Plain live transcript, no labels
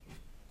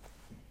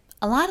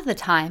A lot of the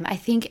time, I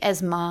think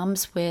as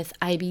moms with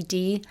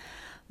IBD,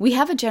 we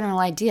have a general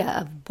idea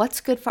of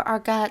what's good for our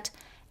gut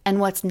and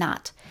what's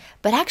not.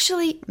 But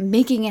actually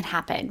making it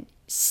happen,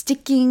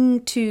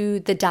 sticking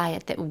to the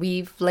diet that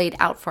we've laid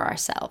out for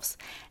ourselves.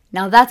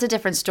 Now that's a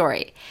different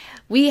story.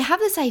 We have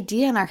this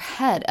idea in our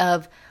head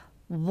of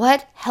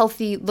what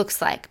healthy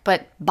looks like,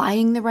 but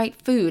buying the right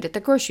food at the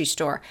grocery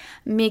store,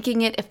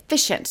 making it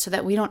efficient so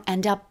that we don't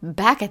end up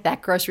back at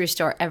that grocery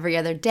store every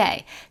other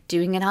day,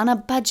 doing it on a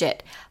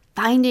budget,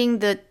 finding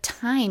the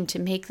time to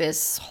make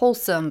this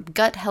wholesome,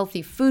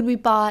 gut-healthy food we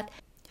bought,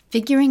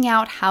 figuring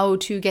out how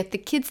to get the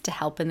kids to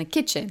help in the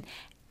kitchen,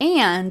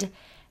 and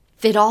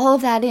fit all of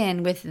that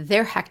in with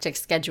their hectic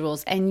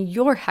schedules and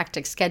your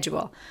hectic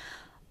schedule.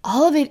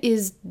 All of it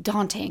is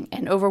daunting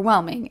and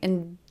overwhelming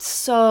and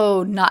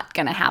so not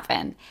going to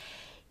happen.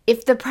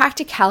 If the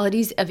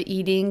practicalities of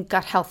eating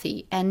gut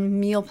healthy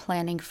and meal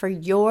planning for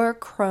your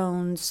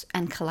Crohn's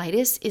and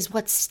colitis is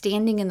what's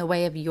standing in the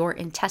way of your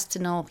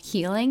intestinal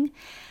healing,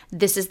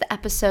 this is the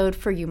episode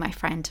for you, my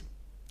friend.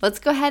 Let's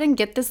go ahead and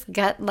get this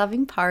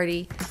gut-loving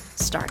party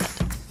started.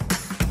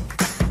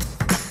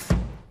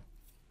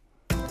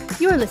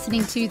 You're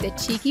listening to the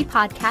Cheeky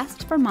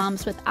Podcast for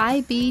moms with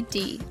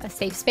IBD, a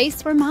safe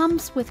space where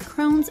moms with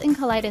Crohn's and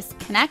colitis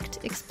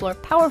connect, explore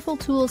powerful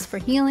tools for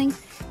healing,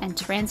 and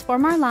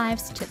transform our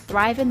lives to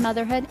thrive in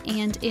motherhood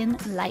and in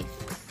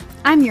life.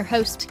 I'm your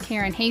host,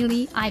 Karen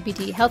Haley,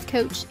 IBD health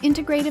coach,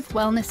 integrative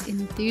wellness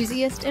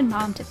enthusiast, and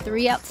mom to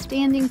 3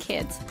 outstanding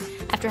kids.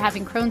 After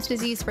having Crohn's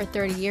disease for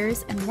 30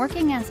 years and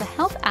working as a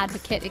health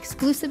advocate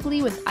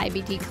exclusively with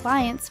IBD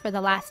clients for the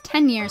last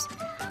 10 years,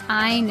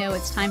 I know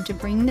it's time to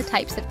bring the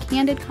types of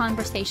candid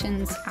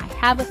conversations I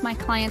have with my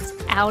clients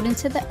out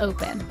into the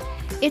open.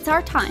 It's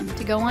our time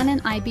to go on an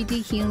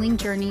IBD healing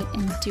journey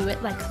and do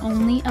it like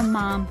only a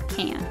mom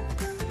can.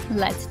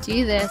 Let's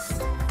do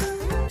this.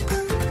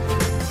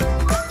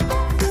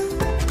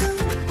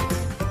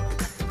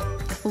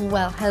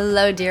 Well,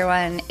 hello, dear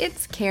one.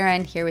 It's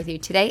Karen here with you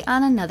today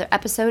on another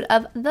episode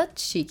of the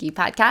Cheeky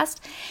Podcast.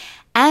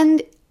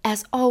 And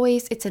as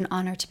always, it's an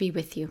honor to be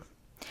with you.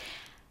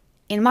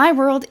 In my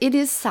world, it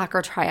is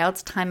soccer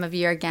tryouts time of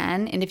year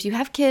again. And if you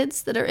have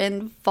kids that are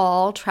in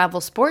fall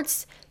travel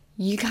sports,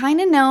 you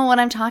kind of know what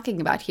I'm talking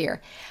about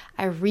here.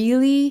 I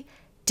really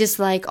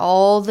dislike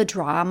all the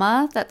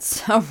drama that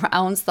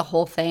surrounds the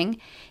whole thing.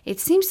 It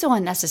seems so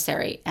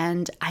unnecessary,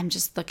 and I'm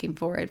just looking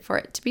forward for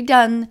it to be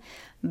done,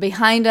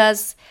 behind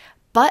us.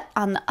 But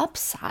on the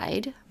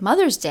upside,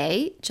 Mother's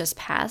Day just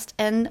passed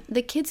and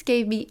the kids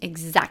gave me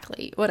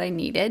exactly what I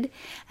needed.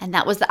 And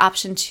that was the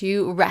option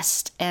to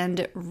rest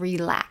and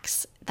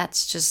relax.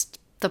 That's just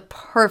the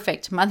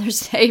perfect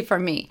Mother's Day for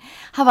me.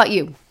 How about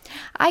you?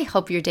 I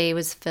hope your day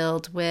was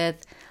filled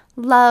with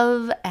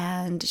love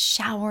and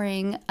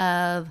showering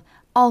of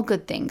all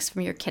good things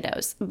from your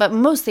kiddos. But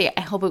mostly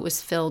I hope it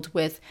was filled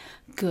with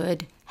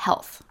good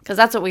health, because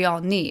that's what we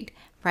all need,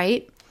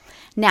 right?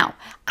 Now,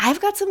 I've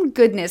got some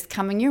goodness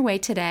coming your way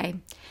today,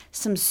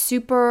 some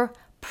super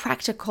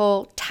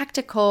practical,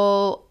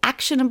 tactical,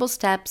 actionable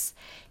steps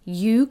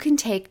you can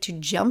take to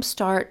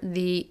jumpstart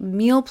the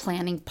meal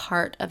planning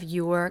part of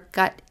your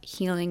gut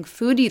healing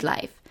foodie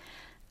life.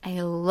 I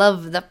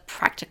love the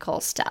practical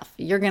stuff.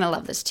 You're going to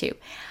love this too.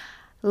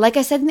 Like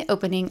I said in the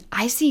opening,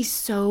 I see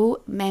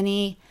so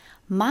many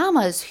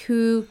mamas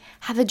who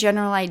have a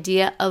general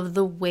idea of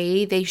the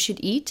way they should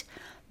eat,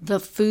 the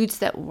foods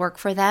that work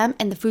for them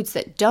and the foods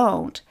that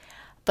don't.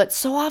 But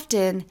so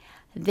often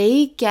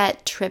they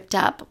get tripped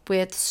up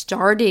with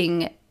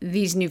starting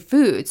these new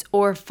foods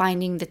or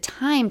finding the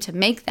time to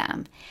make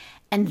them.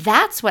 And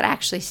that's what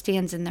actually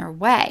stands in their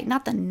way,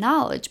 not the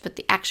knowledge, but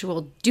the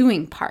actual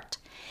doing part.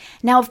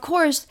 Now, of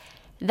course,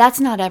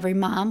 that's not every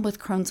mom with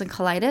Crohn's and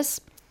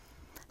colitis.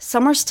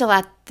 Some are still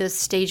at the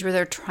stage where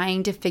they're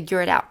trying to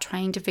figure it out,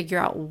 trying to figure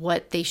out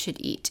what they should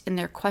eat, and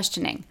they're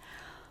questioning,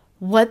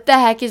 what the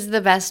heck is the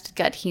best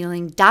gut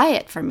healing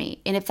diet for me?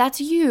 And if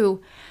that's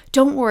you,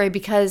 don't worry,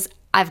 because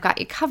I've got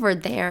you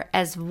covered there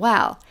as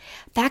well.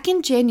 Back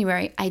in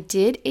January, I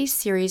did a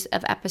series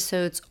of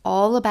episodes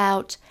all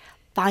about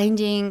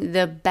finding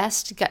the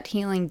best gut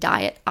healing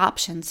diet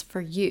options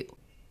for you.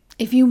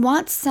 If you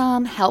want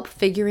some help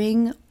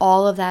figuring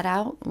all of that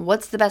out,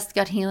 what's the best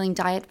gut healing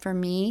diet for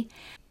me?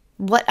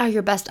 What are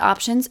your best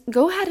options?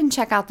 Go ahead and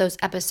check out those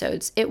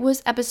episodes. It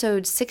was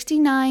episodes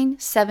 69,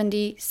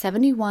 70,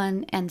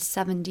 71, and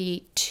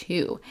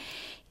 72.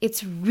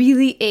 It's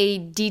really a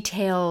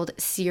detailed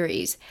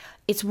series.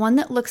 It's one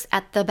that looks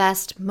at the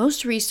best,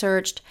 most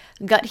researched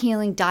gut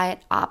healing diet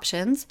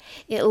options.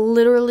 It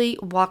literally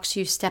walks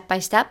you step by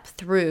step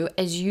through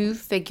as you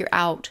figure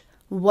out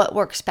what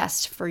works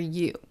best for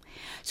you.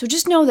 So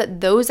just know that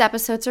those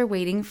episodes are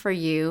waiting for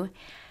you.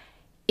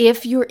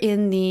 If you're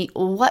in the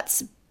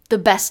what's the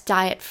best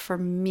diet for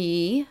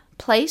me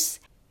place,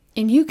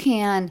 and you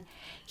can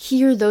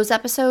hear those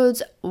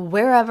episodes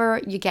wherever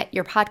you get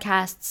your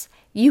podcasts.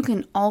 You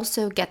can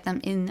also get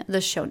them in the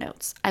show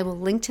notes. I will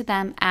link to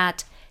them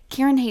at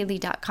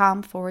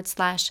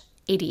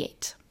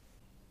karenhaley.com/88.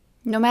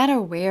 No matter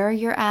where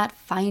you're at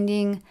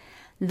finding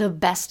the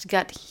best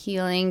gut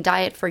healing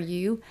diet for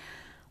you,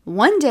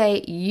 one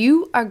day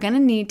you are going to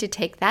need to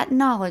take that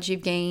knowledge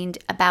you've gained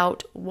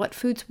about what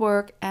foods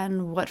work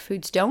and what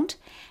foods don't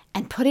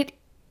and put it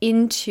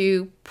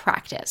into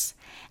practice.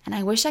 And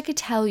I wish I could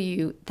tell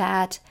you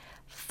that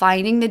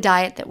finding the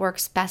diet that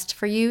works best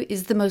for you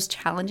is the most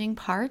challenging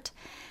part,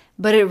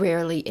 but it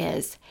rarely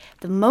is.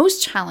 The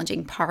most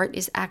challenging part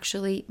is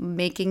actually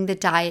making the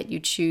diet you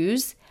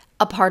choose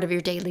a part of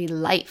your daily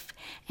life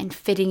and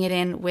fitting it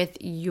in with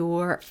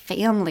your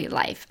family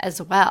life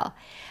as well.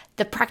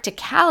 The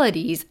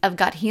practicalities of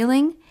gut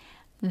healing,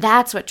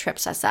 that's what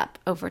trips us up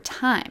over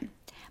time.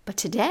 But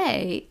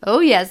today, oh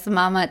yes,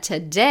 mama,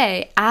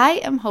 today I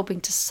am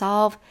hoping to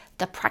solve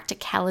the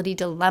practicality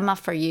dilemma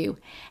for you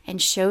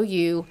and show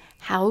you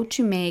how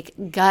to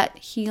make gut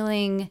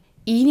healing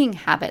eating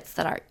habits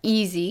that are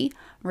easy,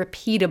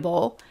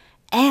 repeatable,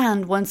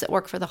 and ones that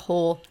work for the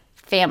whole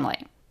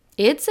family.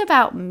 It's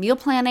about meal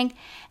planning,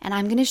 and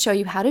I'm going to show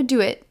you how to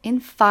do it in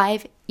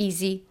 5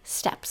 easy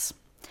steps.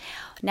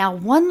 Now,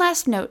 one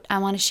last note I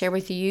want to share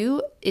with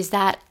you is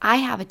that I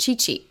have a cheat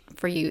sheet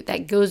for you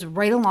that goes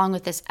right along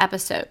with this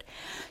episode.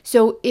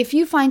 So if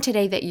you find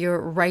today that you're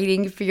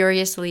writing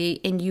furiously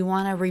and you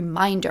want a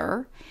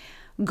reminder,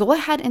 go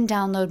ahead and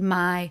download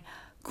my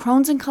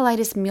Crohn's and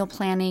Colitis Meal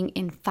Planning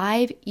in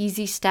 5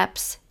 Easy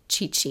Steps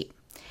cheat sheet.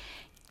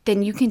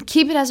 Then you can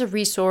keep it as a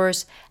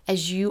resource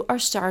as you are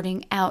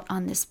starting out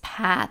on this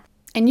path.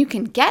 And you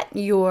can get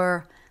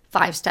your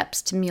 5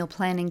 steps to meal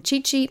planning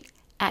cheat sheet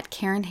at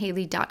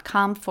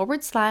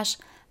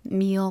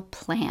KarenHaley.com/meal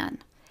plan.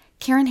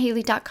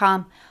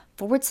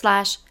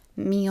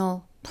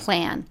 KarenHaley.com/meal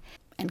plan.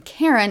 And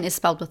Karen is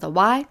spelled with a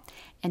Y,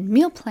 and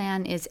meal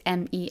plan is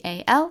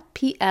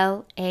MEALPLAN.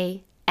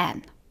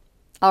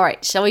 All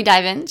right, shall we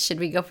dive in? Should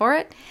we go for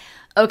it?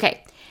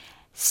 Okay.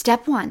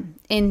 Step 1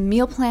 in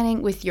meal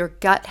planning with your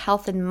gut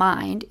health in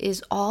mind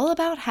is all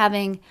about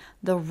having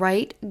the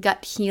right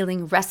gut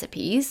healing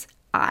recipes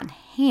on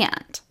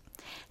hand.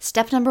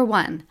 Step number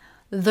 1,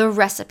 the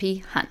recipe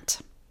hunt.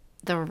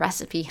 The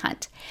recipe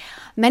hunt.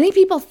 Many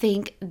people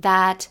think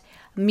that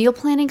meal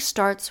planning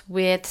starts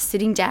with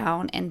sitting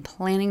down and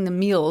planning the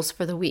meals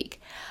for the week.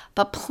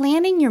 But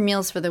planning your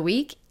meals for the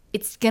week,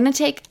 it's going to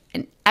take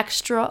an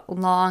extra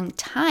long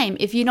time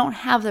if you don't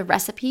have the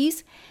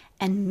recipes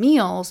and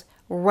meals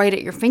right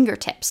at your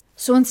fingertips.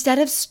 So instead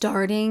of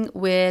starting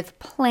with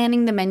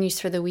planning the menus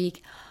for the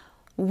week,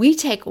 we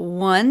take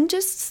one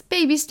just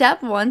baby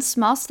step, one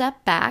small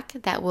step back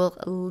that will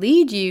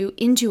lead you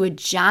into a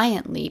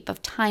giant leap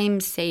of time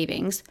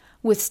savings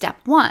with step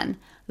 1,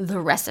 the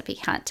recipe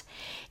hunt.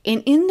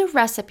 And in the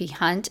recipe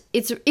hunt,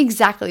 it's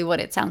exactly what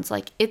it sounds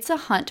like. It's a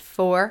hunt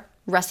for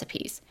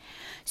recipes.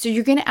 So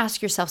you're going to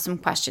ask yourself some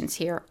questions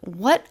here.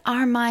 What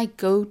are my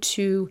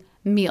go-to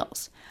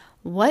meals?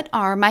 What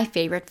are my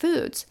favorite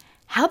foods?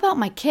 How about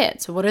my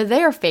kids? What are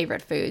their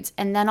favorite foods?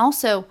 And then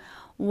also,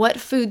 what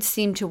foods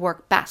seem to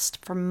work best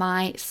for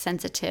my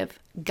sensitive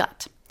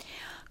gut?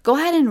 Go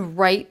ahead and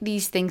write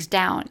these things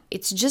down.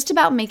 It's just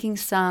about making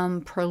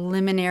some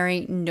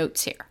preliminary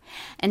notes here.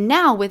 And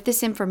now with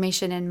this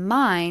information in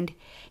mind,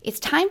 it's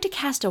time to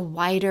cast a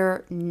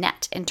wider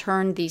net and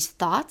turn these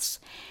thoughts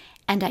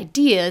and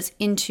ideas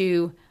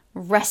into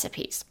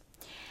recipes.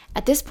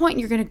 At this point,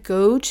 you're going to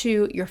go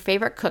to your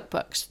favorite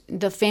cookbooks,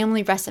 the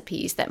family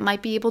recipes that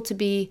might be able to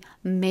be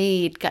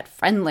made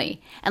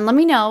gut-friendly. And let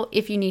me know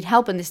if you need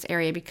help in this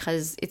area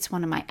because it's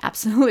one of my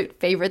absolute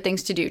favorite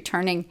things to do,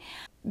 turning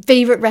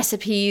favorite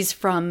recipes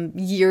from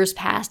years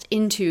past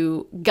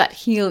into gut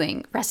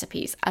healing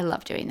recipes. I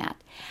love doing that.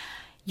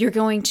 You're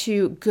going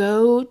to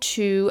go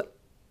to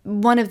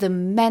one of the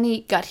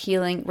many gut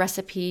healing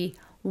recipe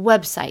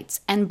websites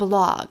and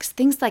blogs,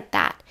 things like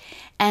that.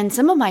 And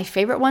some of my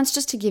favorite ones,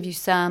 just to give you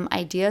some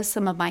ideas,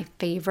 some of my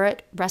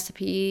favorite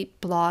recipe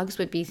blogs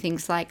would be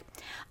things like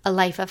A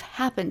Life of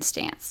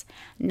Happenstance,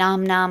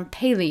 Nom Nom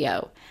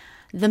Paleo,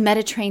 The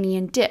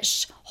Mediterranean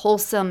Dish,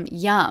 Wholesome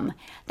Yum.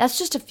 That's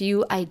just a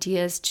few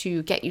ideas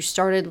to get you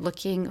started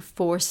looking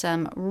for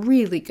some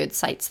really good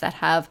sites that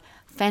have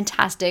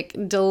fantastic,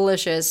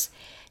 delicious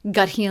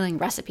gut healing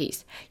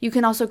recipes. You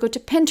can also go to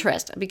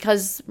Pinterest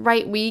because,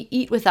 right, we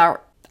eat with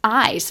our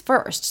eyes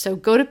first. So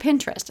go to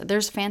Pinterest.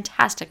 There's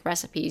fantastic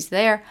recipes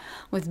there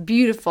with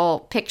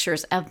beautiful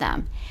pictures of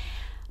them.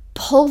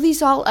 Pull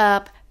these all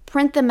up,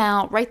 print them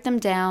out, write them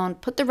down,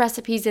 put the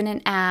recipes in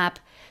an app,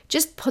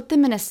 just put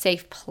them in a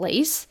safe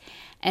place.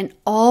 And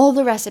all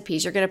the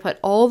recipes, you're going to put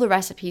all the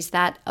recipes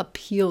that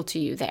appeal to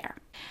you there.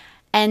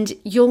 And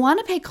you'll want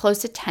to pay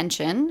close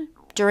attention.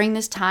 During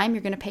this time,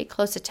 you're going to pay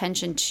close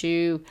attention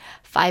to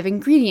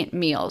 5-ingredient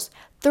meals,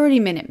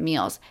 30-minute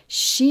meals,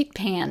 sheet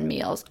pan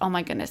meals. Oh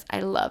my goodness,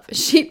 I love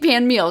sheet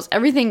pan meals.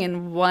 Everything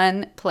in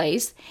one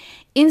place.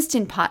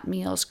 Instant pot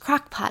meals,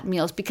 crock pot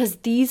meals, because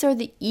these are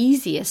the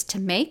easiest to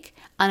make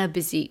on a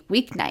busy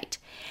weeknight.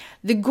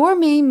 The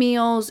gourmet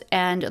meals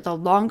and the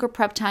longer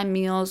prep time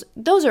meals,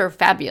 those are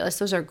fabulous.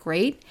 Those are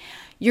great.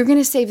 You're going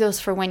to save those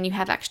for when you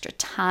have extra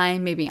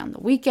time, maybe on the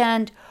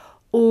weekend,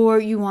 or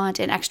you want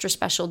an extra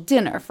special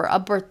dinner for a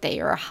birthday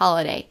or a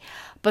holiday.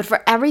 But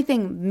for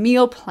everything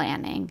meal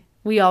planning,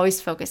 we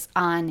always focus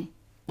on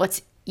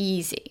what's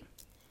easy.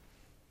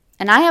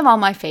 And I have all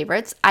my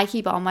favorites. I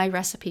keep all my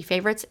recipe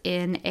favorites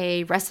in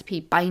a recipe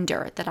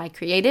binder that I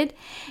created.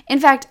 In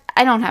fact,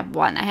 I don't have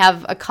one. I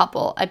have a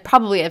couple. I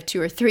probably have 2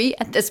 or 3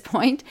 at this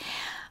point.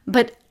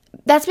 But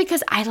that's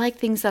because I like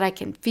things that I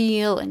can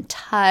feel and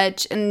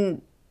touch.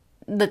 And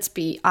let's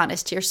be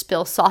honest here,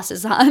 spill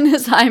sauces on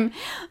as I'm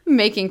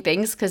making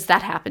things, because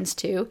that happens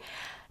too.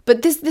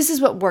 But this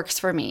is what works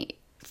for me.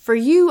 For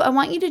you, I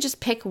want you to just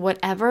pick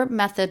whatever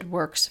method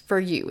works for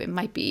you. It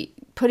might be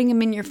putting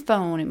them in your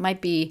phone. It might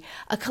be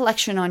a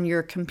collection on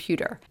your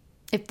computer.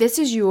 If this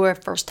is your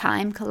first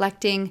time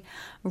collecting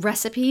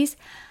recipes,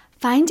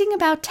 finding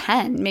about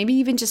 10, maybe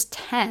even just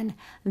 10,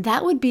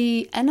 that would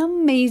be an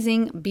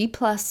amazing B+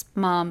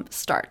 mom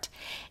start.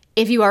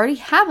 If you already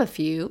have a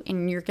few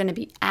and you're going to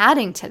be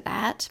adding to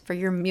that for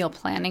your meal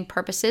planning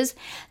purposes,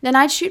 then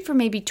I'd shoot for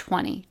maybe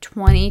 20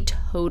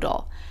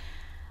 total.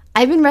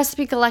 I've been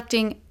recipe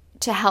collecting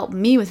to help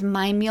me with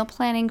my meal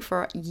planning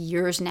for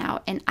years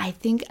now, and I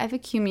think I've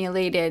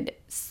accumulated,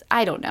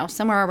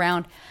 somewhere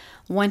around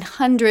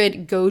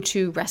 100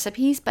 go-to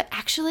recipes, but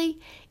actually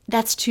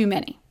that's too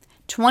many.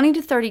 20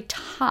 to 30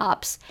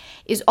 tops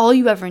is all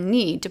you ever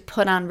need to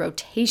put on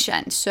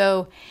rotation.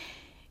 So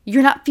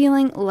you're not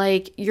feeling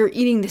like you're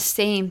eating the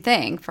same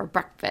thing for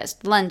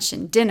breakfast, lunch,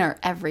 and dinner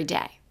every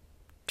day.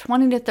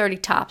 20 to 30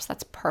 tops,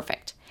 that's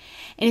perfect.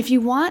 And if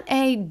you want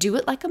a do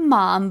it like a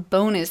mom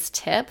bonus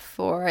tip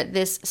for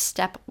this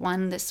step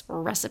 1, this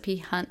recipe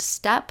hunt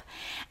step,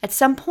 at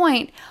some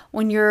point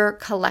when your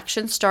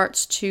collection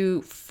starts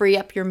to free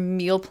up your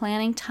meal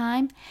planning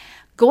time,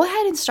 go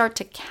ahead and start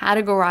to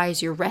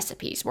categorize your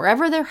recipes.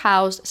 Wherever they're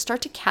housed,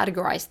 start to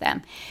categorize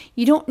them.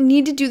 You don't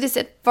need to do this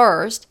at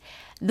first.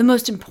 The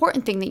most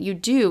important thing that you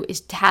do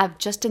is to have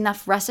just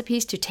enough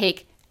recipes to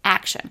take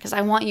action, because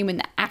I want you in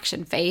the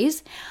action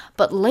phase.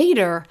 But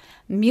later,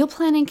 meal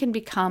planning can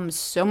become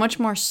so much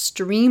more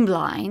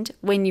streamlined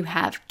when you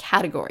have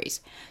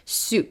categories: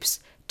 soups,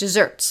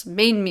 desserts,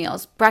 main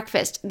meals,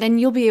 breakfast. Then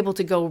you'll be able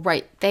to go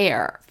right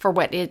there for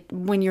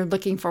when you're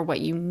looking for what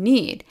you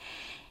need.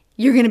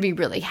 You're going to be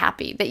really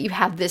happy that you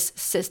have this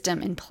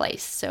system in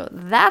place. So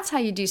that's how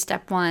you do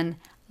step 1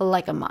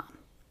 like a mom.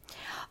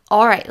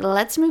 All right,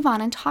 let's move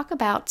on and talk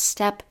about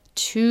step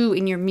 2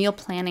 in your meal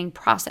planning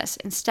process.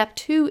 And step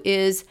 2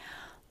 is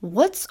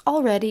what's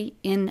already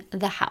in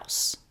the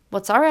house.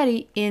 What's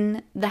already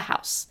in the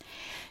house.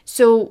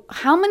 So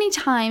how many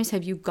times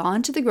have you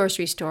gone to the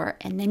grocery store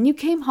and then you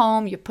came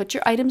home, you put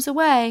your items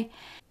away,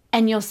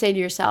 and you'll say to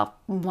yourself,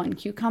 1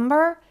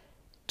 cucumber,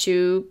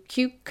 2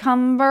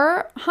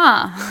 cucumber,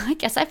 I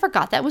guess I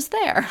forgot that was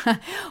there.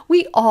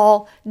 We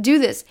all do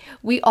this.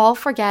 We all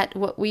forget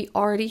what we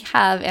already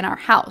have in our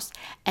house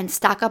and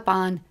stock up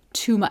on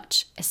too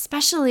much,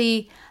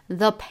 especially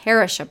the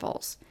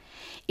perishables.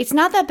 It's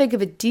not that big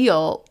of a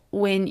deal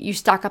when you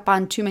stock up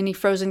on too many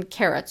frozen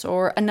carrots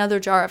or another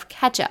jar of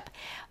ketchup,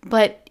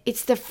 but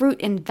it's the fruit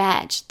and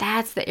veg.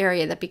 That's the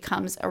area that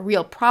becomes a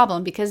real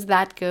problem, because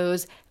that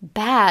goes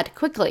bad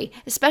quickly,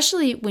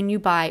 especially when you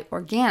buy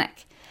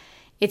organic.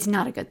 It's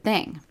not a good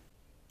thing.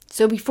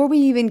 So before we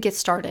even get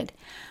started,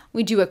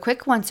 we do a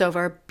quick once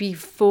over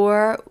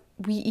before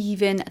we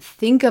even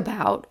think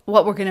about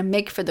what we're going to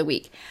make for the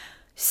week.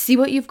 See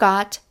what you've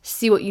got,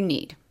 see what you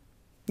need.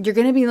 You're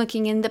going to be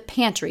looking in the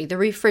pantry, the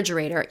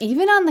refrigerator,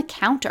 even on the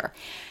counter.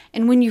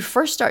 And when you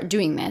first start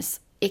doing this,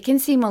 it can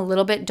seem a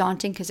little bit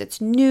daunting because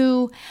it's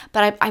new,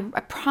 but I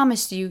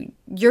promise you,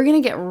 you're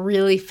going to get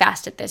really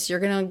fast at this. You're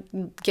going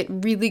to get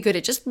really good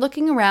at just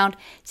looking around,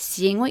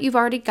 seeing what you've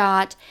already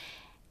got.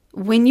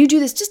 When you do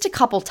this just a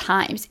couple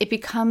times, it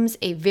becomes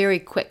a very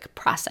quick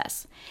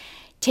process.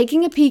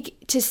 Taking a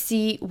peek to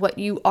see what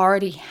you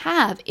already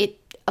have,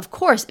 of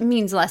course, it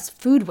means less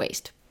food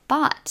waste,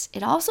 but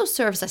it also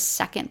serves a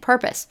second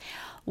purpose.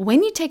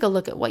 When you take a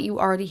look at what you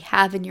already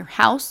have in your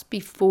house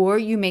before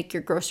you make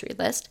your grocery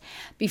list,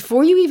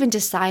 before you even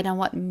decide on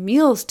what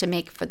meals to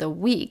make for the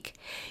week,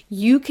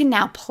 you can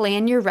now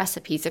plan your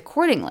recipes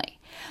accordingly.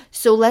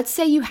 So let's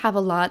say you have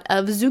a lot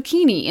of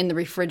zucchini in the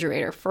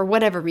refrigerator for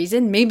whatever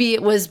reason. Maybe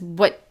it was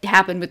what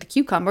happened with the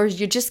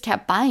cucumbers. You just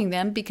kept buying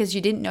them because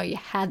you didn't know you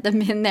had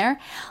them in there.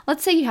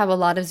 Let's say you have a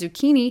lot of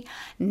zucchini.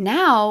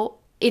 Now,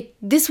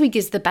 this week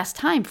is the best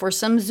time for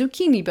some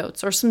zucchini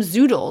boats or some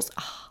zoodles.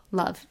 Oh,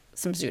 love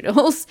some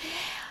zoodles.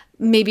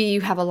 Maybe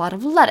you have a lot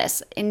of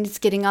lettuce and it's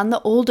getting on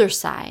the older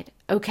side.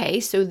 Okay,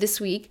 so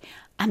this week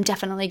I'm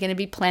definitely going to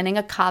be planning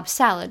a Cobb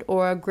salad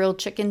or a grilled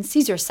chicken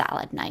Caesar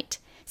salad night.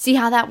 See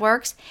how that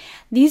works?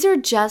 These are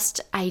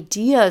just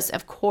ideas,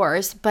 of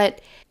course,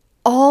 but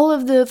all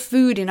of the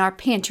food in our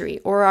pantry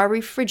or our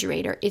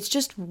refrigerator, it's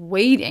just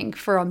waiting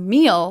for a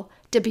meal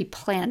to be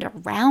planned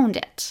around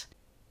it.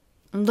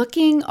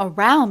 Looking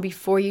around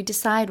before you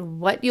decide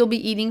what you'll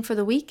be eating for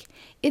the week,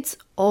 it's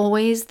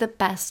always the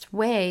best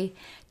way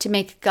to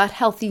make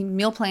gut-healthy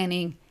meal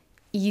planning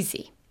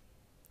easy.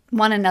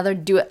 Want another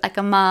do it like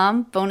a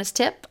mom bonus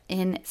tip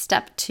in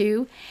step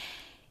 2?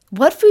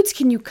 What foods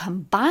can you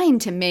combine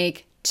to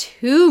make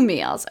 2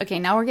 meals. Okay,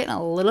 now we're getting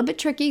a little bit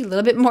tricky, a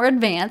little bit more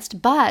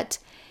advanced, but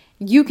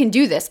you can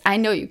do this. I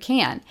know you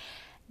can.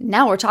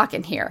 Now we're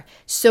talking here.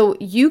 So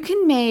you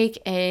can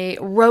make a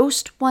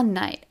roast one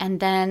night and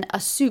then a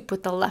soup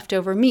with the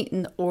leftover meat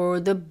or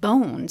the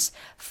bones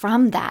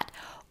from that.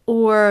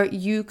 Or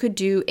you could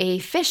do a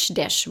fish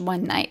dish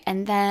one night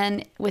and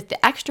then with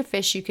the extra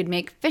fish, you could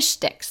make fish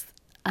sticks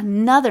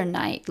another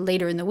night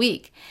later in the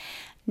week.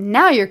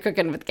 Now you're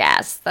cooking with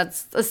gas.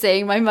 That's a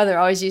saying my mother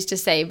always used to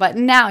say, but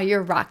now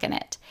you're rocking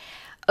it.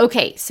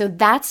 Okay, so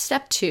that's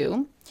step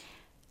 2.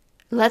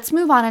 Let's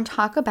move on and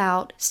talk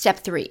about step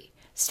 3.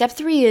 Step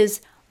 3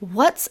 is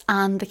what's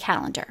on the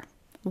calendar.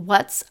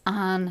 What's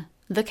on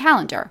the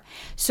calendar?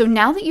 So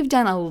now that you've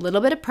done a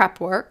little bit of prep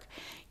work,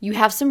 you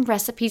have some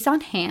recipes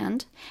on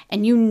hand,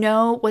 and you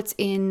know what's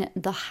in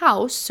the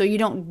house so you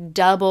don't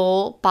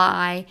double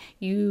buy,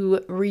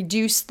 you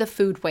reduce the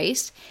food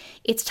waste.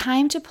 It's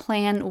time to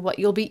plan what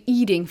you'll be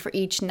eating for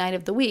each night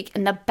of the week.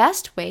 And the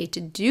best way to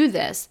do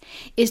this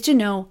is to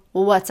know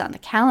what's on the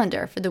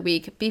calendar for the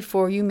week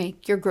before you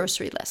make your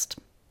grocery list.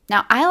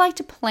 Now, I like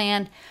to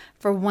plan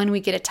for 1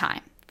 week at a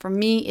time. For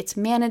me, it's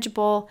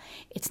manageable.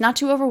 It's not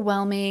too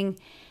overwhelming.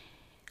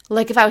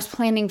 Like if I was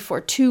planning for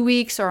 2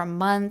 weeks or a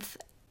month.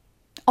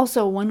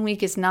 Also, 1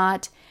 week is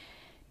not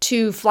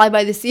to fly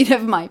by the seat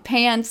of my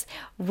pants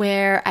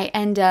where I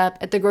end up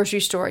at the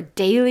grocery store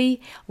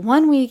daily.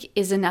 1 week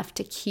is enough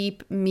to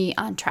keep me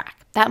on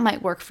track. That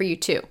might work for you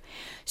too.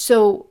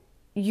 So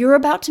you're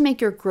about to make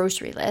your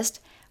grocery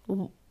list.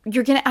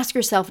 You're going to ask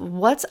yourself,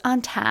 what's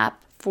on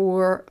tap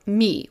for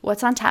me?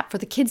 What's on tap for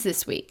the kids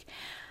this week?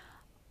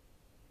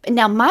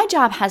 Now, my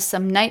job has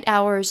some night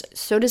hours,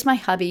 so does my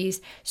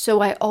hubby's,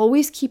 so I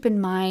always keep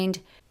in mind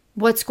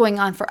what's going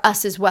on for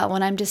us as well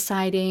when I'm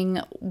deciding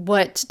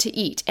what to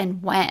eat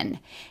and when.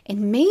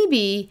 And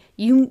maybe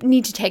you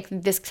need to take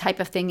this type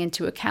of thing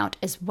into account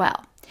as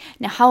well.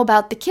 Now, how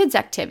about the kids'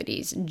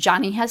 activities?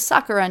 Johnny has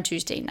soccer on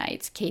Tuesday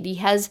nights. Katie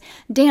has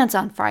dance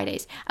on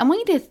Fridays. I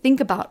want you to think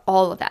about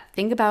all of that.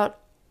 Think about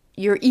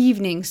your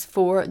evenings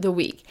for the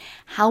week.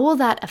 How will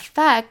that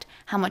affect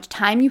how much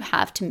time you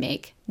have to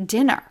make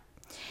dinner?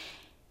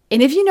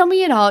 And if you know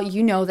me at all,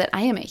 you know that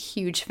I am a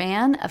huge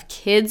fan of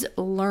kids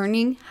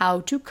learning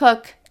how to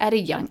cook at a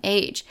young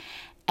age.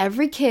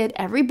 Every kid,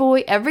 every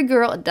boy, every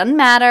girl, it doesn't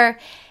matter.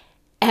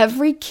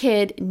 Every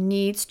kid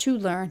needs to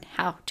learn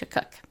how to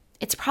cook.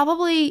 It's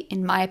probably,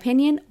 in my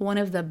opinion, one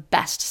of the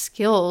best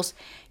skills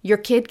your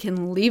kid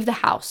can leave the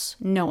house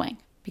knowing,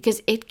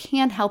 because it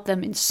can help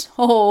them in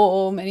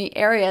so many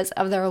areas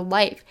of their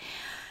life.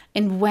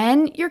 And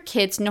when your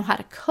kids know how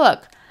to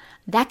cook,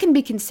 that can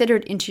be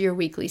considered into your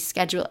weekly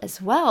schedule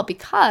as well,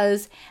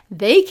 because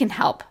they can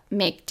help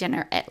make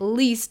dinner at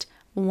least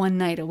one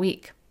night a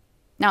week.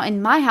 Now,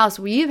 in my house,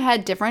 we've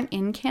had different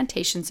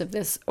incantations of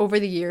this over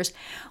the years.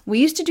 We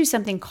used to do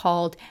something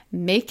called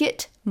Make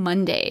It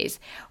Mondays,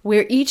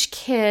 where each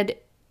kid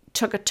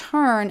took a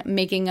turn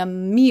making a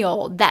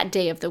meal that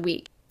day of the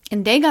week.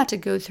 And they got to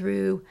go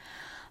through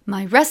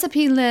my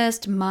recipe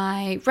list,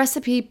 my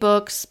recipe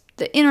books,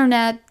 the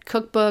internet,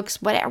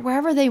 cookbooks,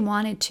 wherever they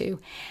wanted to.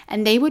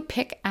 And they would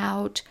pick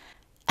out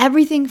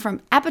everything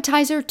from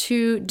appetizer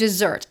to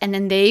dessert. And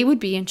then they would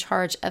be in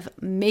charge of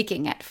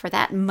making it for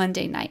that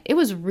Monday night. It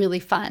was really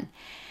fun.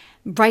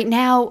 Right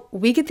now,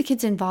 we get the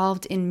kids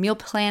involved in meal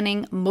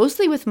planning,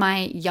 mostly with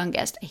my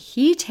youngest.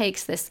 He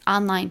takes this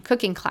online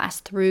cooking class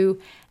through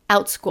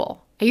OutSchool.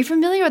 Are you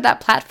familiar with that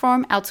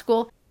platform,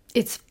 OutSchool?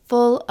 It's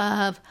full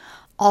of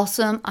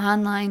awesome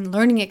online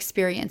learning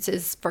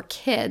experiences for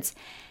kids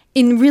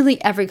in really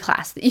every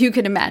class that you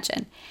could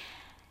imagine.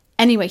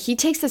 Anyway, he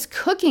takes this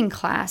cooking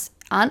class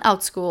on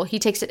OutSchool. He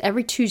takes it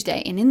every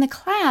Tuesday. And in the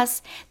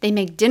class, they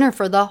make dinner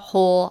for the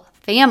whole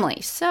family.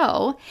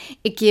 So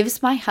it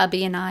gives my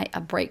hubby and I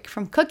a break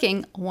from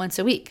cooking once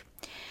a week.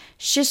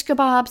 Shish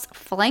kebabs,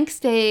 flank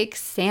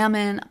steaks,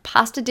 salmon,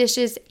 pasta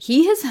dishes.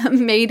 He has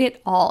made it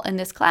all in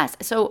this class.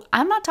 So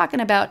I'm not talking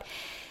about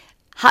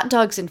hot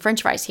dogs and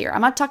french fries here.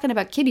 I'm not talking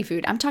about kiddie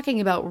food. I'm talking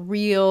about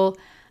real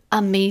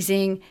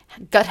amazing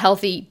gut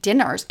healthy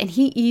dinners. And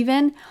he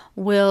even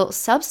will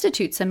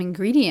substitute some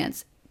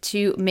ingredients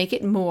to make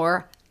it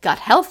more gut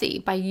healthy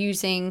by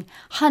using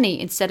honey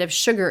instead of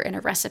sugar in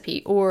a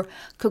recipe, or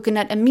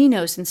coconut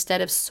aminos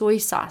instead of soy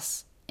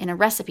sauce in a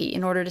recipe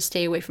in order to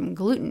stay away from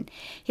gluten.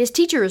 His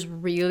teacher is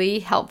really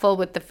helpful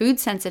with the food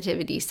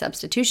sensitivity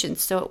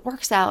substitutions, so it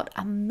works out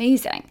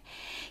amazing.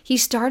 He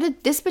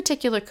started this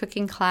particular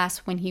cooking class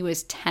when he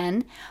was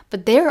 10,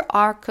 but there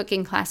are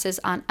cooking classes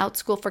on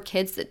OutSchool for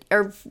kids that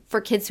are for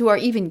kids who are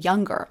even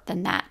younger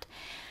than that.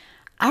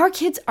 Our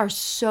kids are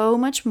so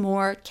much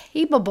more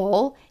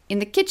capable in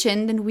the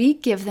kitchen than we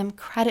give them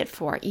credit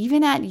for,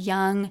 even at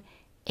young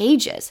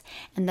ages.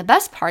 And the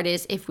best part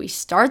is, if we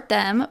start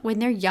them when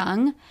they're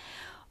young,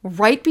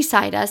 right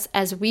beside us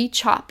as we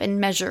chop and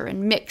measure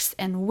and mix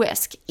and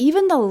whisk,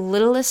 even the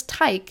littlest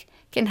tyke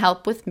can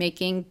help with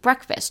making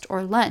breakfast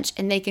or lunch,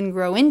 and they can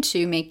grow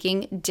into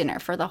making dinner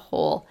for the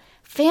whole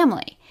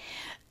family.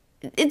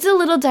 It's a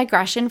little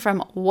digression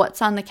from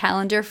what's on the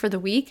calendar for the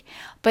week,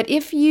 but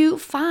if you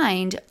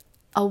find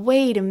a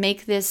way to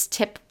make this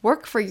tip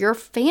work for your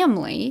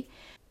family,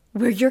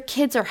 where your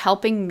kids are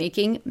helping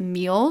making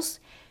meals,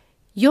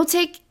 you'll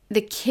take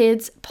the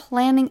kids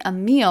planning a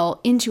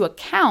meal into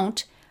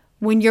account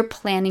when you're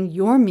planning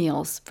your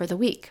meals for the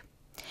week.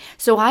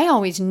 So I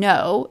always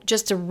know,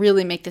 just to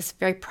really make this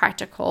very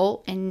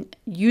practical and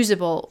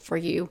usable for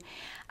you,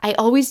 I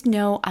always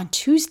know on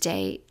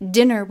Tuesday,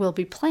 dinner will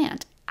be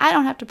planned. I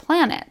don't have to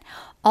plan it.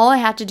 All I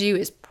have to do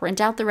is print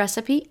out the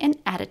recipe and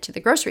add it to the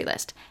grocery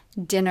list.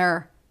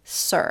 Dinner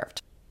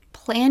served.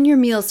 Plan your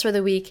meals for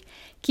the week,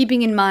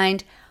 keeping in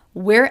mind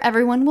where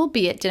everyone will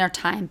be at dinner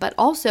time, but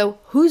also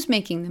who's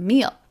making the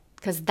meal,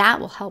 because that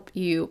will help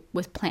you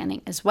with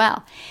planning as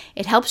well.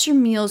 It helps your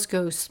meals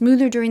go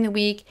smoother during the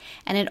week,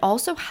 and it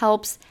also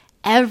helps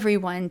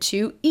everyone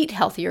to eat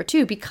healthier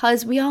too,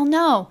 because we all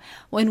know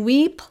when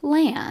we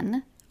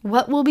plan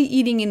what we'll be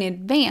eating in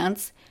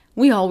advance,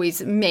 we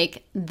always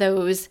make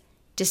those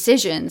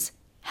decisions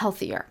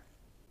healthier.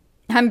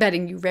 I'm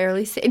betting you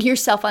rarely say to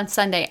yourself on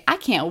Sunday, I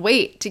can't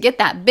wait to get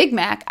that Big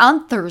Mac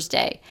on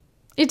Thursday.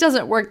 It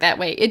doesn't work that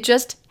way. It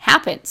just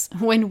happens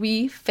when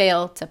we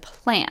fail to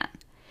plan.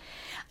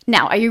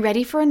 Now, are you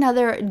ready for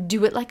another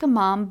Do It Like a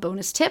Mom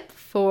bonus tip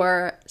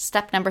for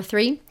step number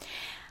 3?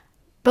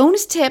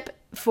 Bonus tip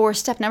for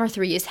step number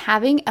 3 is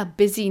having a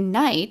busy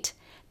night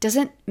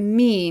doesn't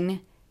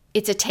mean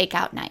it's a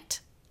takeout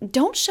night.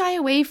 Don't shy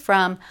away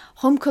from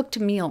home-cooked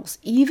meals,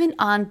 even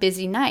on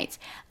busy nights.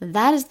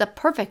 That is the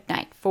perfect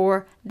night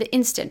for the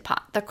Instant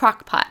Pot, the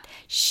crock pot,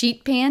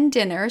 sheet pan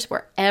dinners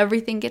where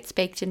everything gets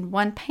baked in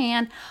one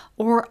pan,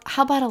 or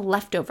how about a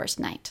leftovers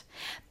night?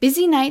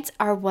 Busy nights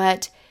are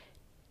what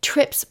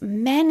trips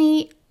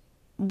many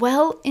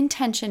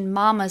well-intentioned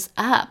mamas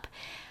up,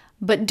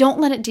 but don't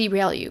let it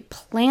derail you.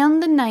 Plan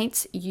the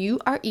nights you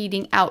are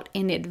eating out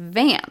in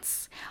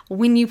advance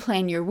when you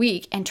plan your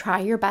week and try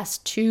your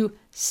best to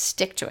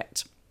stick to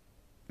it.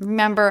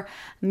 Remember,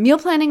 meal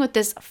planning with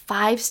this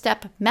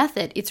 5-step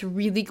method, it's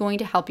really going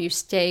to help you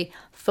stay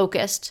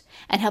focused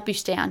and help you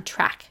stay on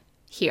track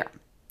here.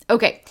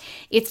 Okay,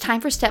 it's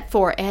time for step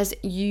 4 as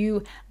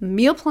you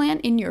meal plan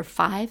in your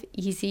 5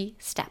 easy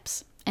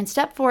steps. And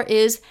step 4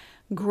 is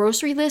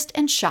grocery list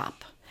and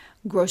shop.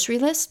 Grocery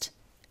list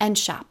and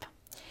shop.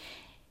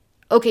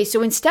 Okay,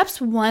 so in steps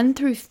 1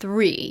 through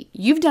 3,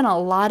 you've done a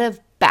lot of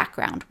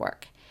background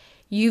work.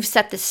 You've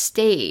set the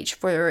stage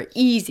for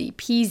easy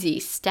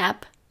peasy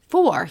step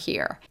 4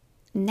 here.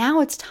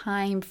 Now it's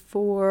time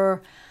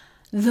for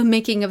the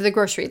making of the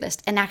grocery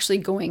list and actually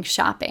going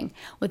shopping.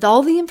 With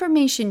all the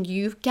information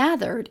you've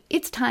gathered,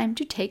 it's time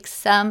to take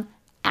some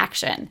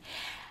action.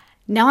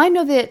 Now I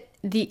know that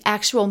the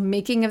actual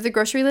making of the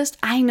grocery list,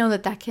 I know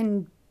that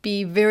can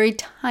be very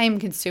time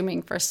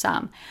consuming for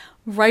some.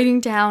 Writing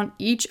down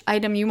each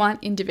item you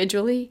want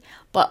individually,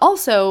 but I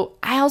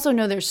also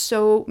know there's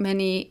so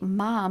many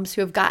moms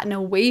who have gotten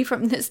away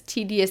from this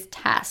tedious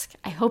task.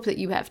 I hope that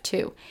you have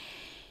too.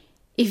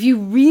 If you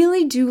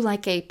really do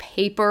like a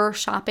paper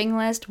shopping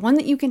list, one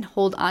that you can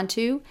hold on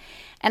to,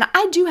 and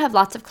I do have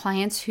lots of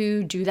clients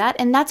who do that,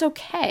 and that's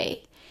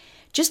okay.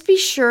 Just be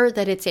sure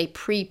that it's a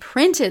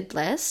pre-printed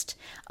list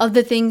of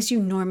the things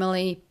you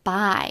normally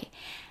buy,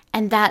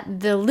 and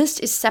that the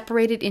list is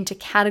separated into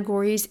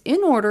categories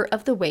in order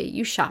of the way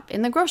you shop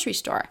in the grocery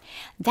store.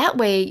 That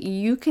way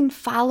you can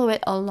follow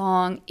it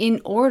along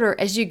in order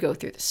as you go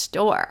through the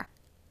store.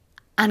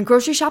 On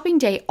grocery shopping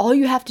day, all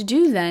you have to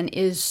do then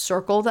is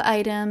circle the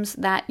items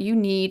that you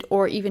need,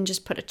 or even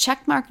just put a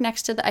check mark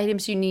next to the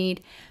items you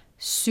need.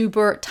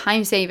 Super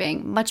time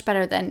saving, much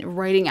better than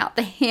writing out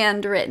the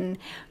handwritten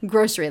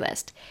grocery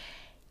list.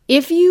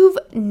 If you've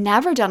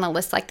never done a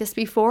list like this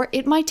before,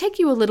 it might take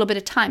you a little bit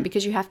of time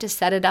because you have to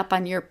set it up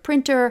on your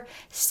printer,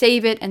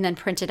 save it, and then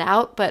print it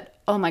out. But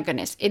oh my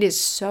goodness, it is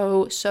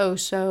so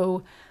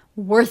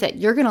worth it.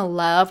 You're going to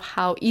love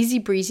how easy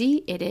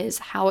breezy it is,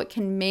 how it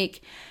can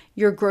make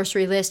your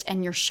grocery list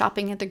and your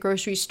shopping at the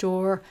grocery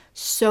store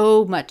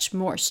so much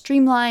more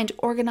streamlined,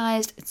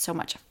 organized, and so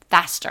much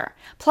faster.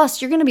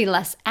 Plus, you're going to be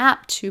less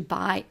apt to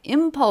buy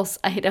impulse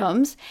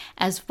items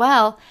as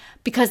well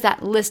because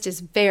that list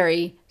is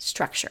very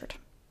structured.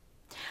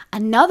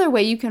 Another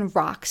way you can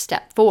rock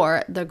step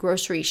 4, the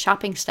grocery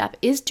shopping step,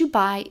 is to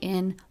buy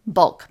in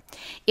bulk.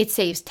 It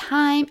saves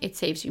time, it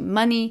saves you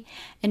money,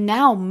 and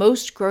now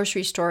most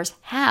grocery stores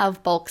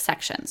have bulk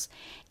sections.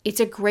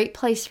 It's a great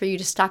place for you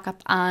to stock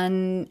up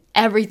on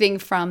everything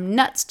from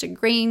nuts to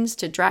grains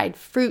to dried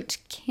fruit,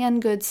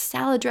 canned goods,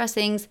 salad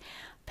dressings,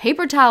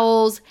 paper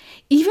towels,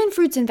 even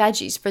fruits and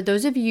veggies for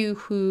those of you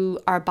who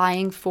are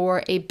buying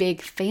for a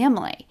big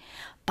family.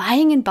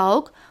 Buying in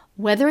bulk,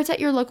 whether it's at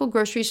your local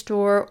grocery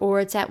store or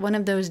it's at one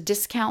of those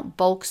discount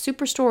bulk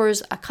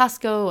superstores, a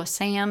Costco, a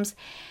Sam's,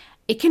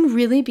 it can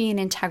really be an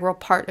integral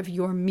part of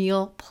your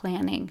meal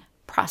planning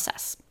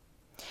process.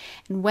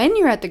 And when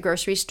you're at the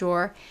grocery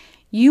store,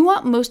 you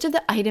want most of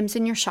the items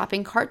in your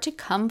shopping cart to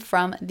come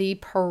from the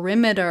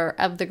perimeter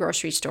of the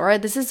grocery store.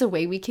 This is a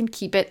way we can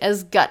keep it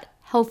as gut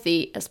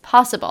healthy as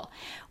possible.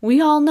 We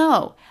all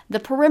know the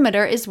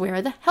perimeter is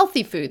where the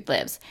healthy food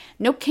lives.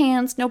 No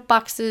cans, no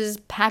boxes,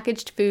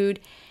 packaged food,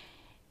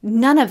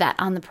 none of that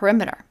on the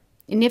perimeter.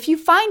 And if you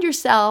find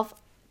yourself,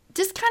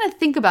 just kind of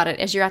think about it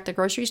as you're at the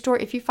grocery store.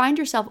 If you find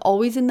yourself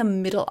always in the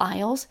middle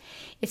aisles,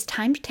 it's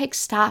time to take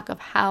stock of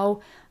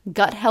how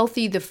gut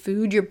healthy the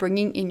food you're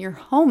bringing in your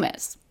home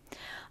is.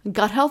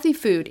 Gut healthy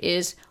food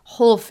is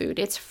whole food.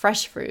 It's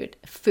fresh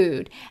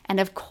food. And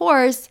of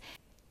course,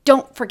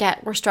 don't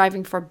forget we're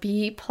striving for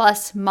B+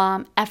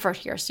 mom effort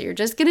here. So you're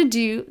just going to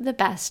do the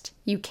best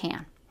you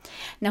can.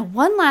 Now,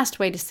 one last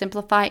way to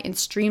simplify and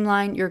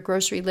streamline your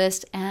grocery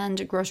list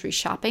and grocery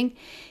shopping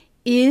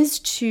is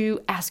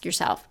to ask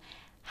yourself,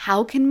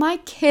 how can my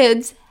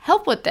kids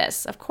help with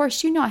this? Of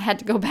course, I had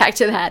to go back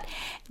to that.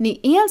 And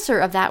the answer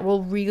of that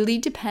will really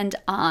depend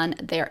on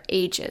their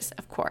ages,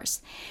 of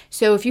course.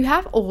 So if you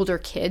have older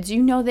kids,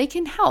 they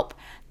can help.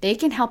 They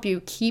can help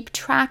you keep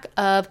track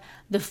of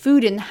the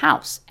food in the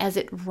house as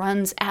it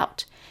runs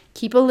out.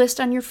 Keep a list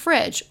on your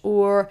fridge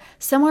or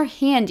somewhere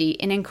handy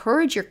and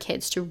encourage your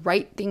kids to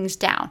write things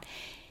down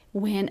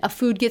when a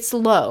food gets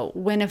low,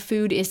 when a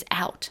food is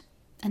out.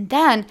 And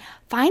then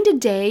find a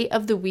day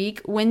of the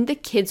week when the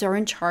kids are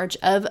in charge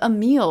of a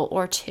meal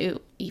or two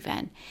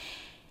even.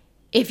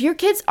 If your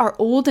kids are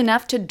old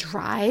enough to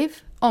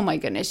drive, oh my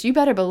goodness, you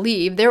better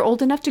believe they're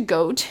old enough to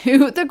go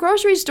to the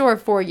grocery store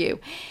for you.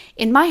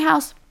 In my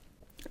house,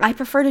 I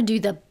prefer to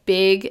do the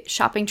big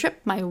shopping trip,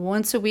 my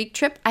once a week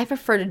trip. I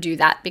prefer to do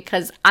that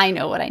because I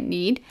know what I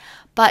need.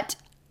 But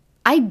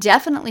I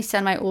definitely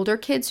send my older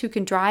kids who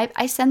can drive,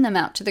 I send them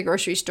out to the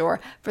grocery store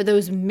for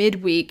those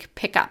midweek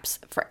pickups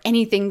for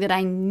anything that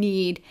I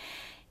need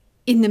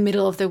in the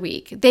middle of the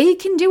week. They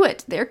can do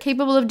it. They're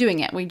capable of doing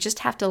it. We just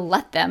have to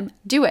let them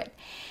do it.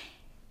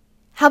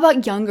 How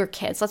about younger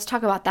kids? Let's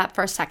talk about that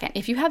for a second.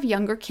 If you have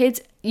younger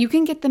kids, you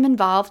can get them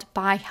involved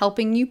by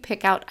helping you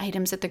pick out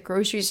items at the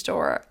grocery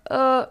store.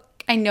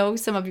 I know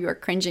some of you are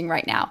cringing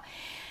right now.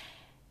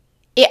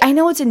 I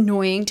know it's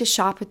annoying to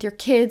shop with your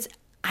kids.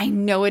 I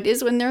know it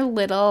is when they're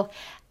little.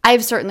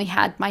 I've certainly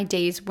had my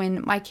days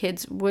when my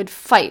kids would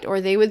fight or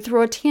they would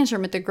throw a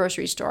tantrum at the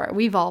grocery store.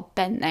 We've all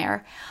been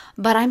there.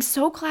 But I'm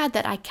so glad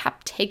that I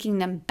kept taking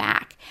them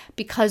back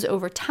because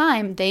over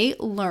time they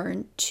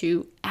learned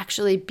to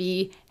actually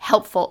be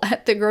helpful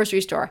at the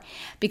grocery store.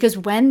 Because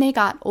when they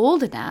got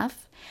old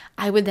enough,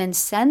 I would then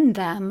send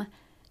them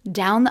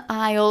down the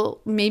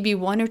aisle, maybe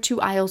 1 or 2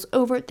 aisles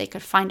over, they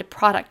could find a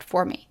product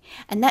for me.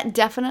 And that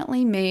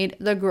definitely made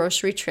the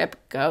grocery trip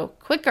go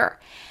quicker.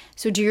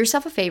 So do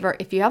yourself a favor.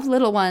 If you have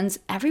little ones,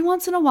 every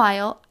once in a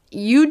while,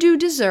 you do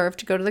deserve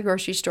to go to the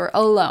grocery store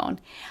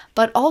alone.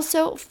 But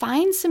also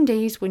find some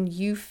days when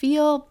you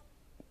feel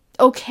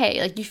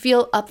okay, like you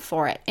feel up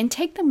for it, and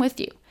take them with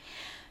you.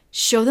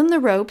 Show them the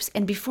ropes,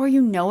 and before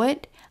you know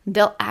it,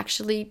 they'll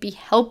actually be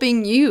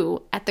helping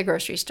you at the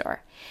grocery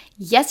store.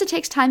 Yes, it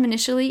takes time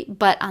initially,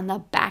 but on the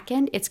back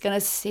end, it's going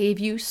to save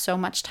you so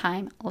much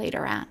time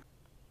later on.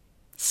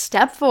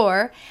 Step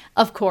 4,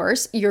 of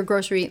course, your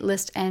grocery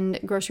list and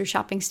grocery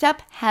shopping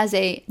step has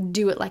a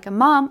do it like a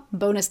mom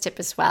bonus tip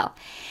as well.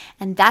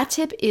 And that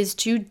tip is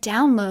to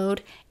download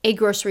a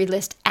grocery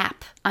list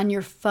app on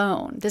your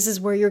phone. This is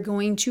where you're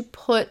going to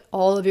put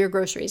all of your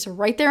groceries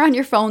right there on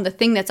your phone, the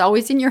thing that's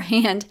always in your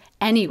hand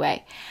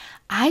anyway.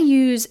 I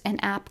use an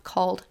app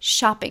called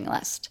Shopping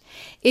List.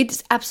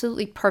 It's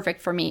absolutely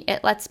perfect for me.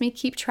 It lets me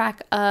keep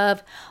track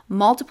of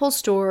multiple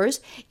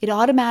stores. It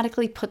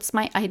automatically puts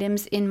my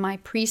items in my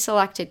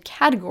pre-selected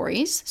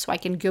categories so I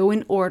can go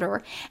in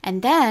order,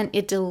 and then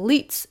it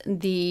deletes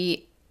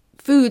the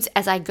foods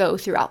as I go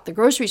throughout the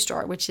grocery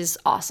store, which is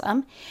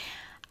awesome.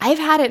 I've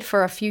had it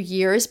for a few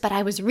years, but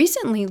I was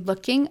recently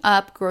looking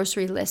up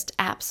grocery list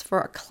apps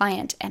for a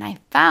client, and I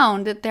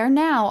found that there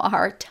now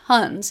are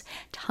tons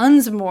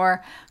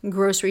more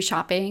grocery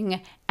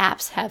shopping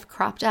apps have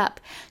cropped up.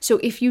 So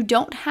if you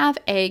don't have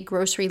a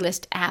grocery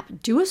list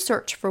app, do a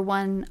search for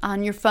one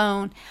on your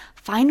phone.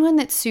 Find one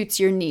that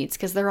suits your needs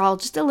because they're all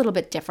just a little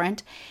bit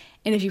different.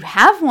 And if you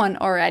have one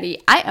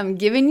already, I am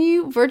giving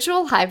you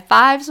virtual high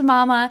fives,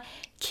 mama.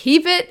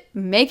 Keep it,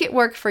 make it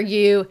work for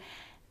you.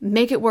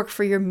 Make it work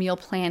for your meal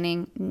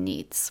planning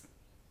needs.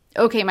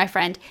 Okay, my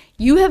friend,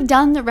 you have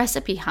done the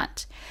recipe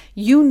hunt.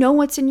 You know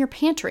what's in your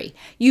pantry.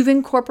 You've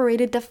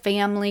incorporated the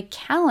family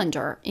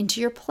calendar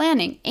into your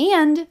planning.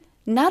 And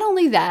not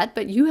only that,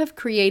 but you have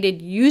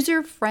created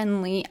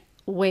user-friendly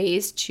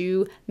ways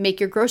to make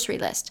your grocery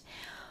list.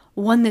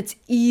 One that's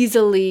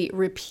easily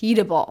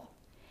repeatable.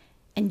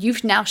 And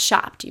you've now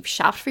shopped. You've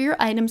shopped for your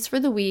items for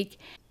the week.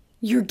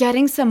 You're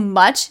getting some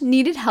much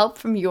needed help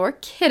from your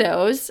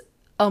kiddos.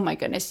 Oh my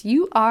goodness,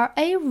 you are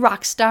a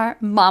rock star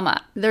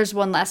mama. There's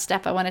one last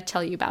step I want to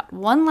tell you about.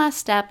 One last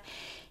step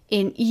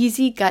in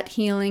easy gut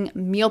healing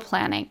meal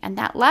planning. And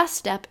that last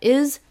step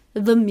is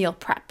the meal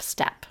prep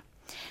step.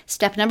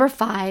 Step number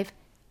 5,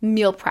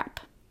 meal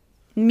prep.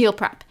 Meal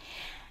prep.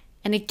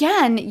 And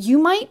again, you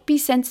might be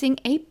sensing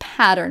a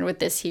pattern with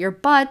this here,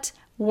 but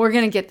we're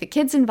going to get the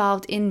kids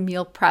involved in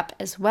meal prep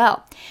as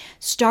well.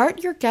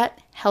 Start your gut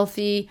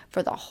healthy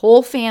for the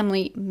whole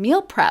family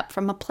meal prep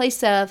from a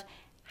place of,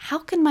 how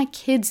can my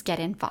kids get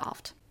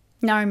involved?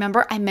 Now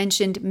remember, I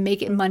mentioned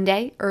Make It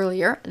Monday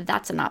earlier.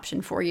 That's an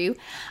option for you.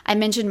 I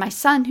mentioned my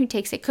son who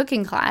takes a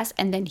cooking class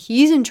and then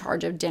he's in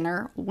charge of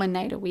dinner one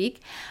night a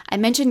week. I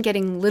mentioned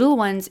getting little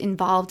ones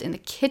involved in the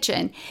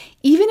kitchen,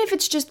 even if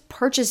it's just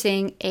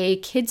purchasing a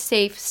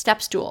kid-safe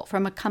step stool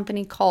from a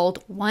company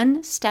called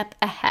One Step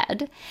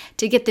Ahead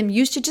to get them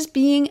used to just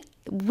being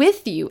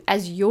with you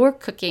as you're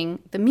cooking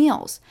the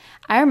meals.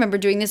 I remember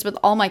doing this with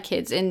all my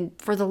kids, and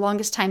for the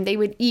longest time they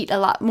would eat a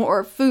lot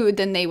more food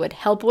than they would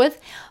help with,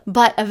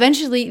 but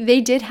eventually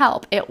they did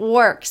help. It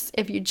works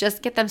if you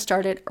just get them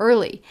started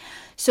early.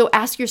 So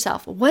ask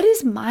yourself, what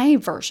is my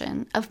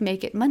version of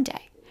Make It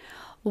Monday?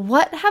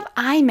 What have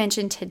I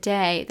mentioned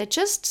today that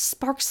just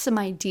sparks some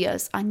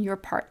ideas on your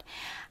part?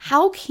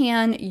 How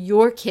can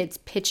your kids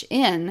pitch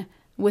in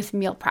with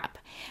meal prep?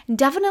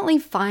 Definitely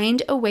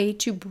find a way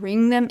to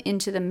bring them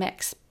into the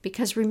mix,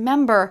 because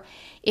remember,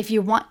 if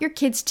you want your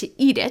kids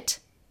to eat it,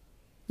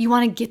 you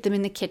want to get them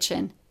in the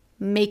kitchen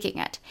making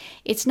it.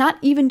 It's not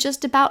even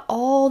just about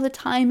all the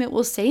time it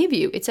will save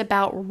you. It's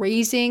about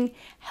raising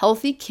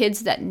healthy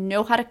kids that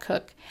know how to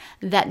cook,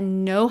 that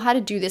know how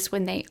to do this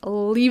when they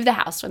leave the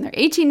house. When they're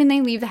 18 and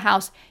they leave the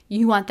house,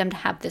 you want them to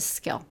have this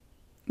skill.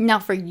 Now,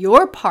 for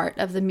your part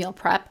of the meal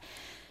prep,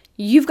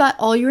 you've got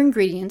all your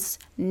ingredients.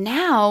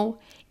 Now,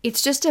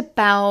 it's just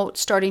about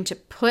starting to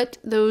put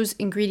those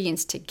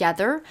ingredients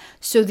together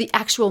so the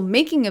actual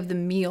making of the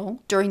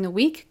meal during the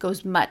week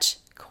goes much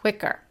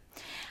quicker.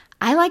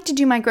 I like to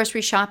do my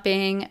grocery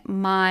shopping,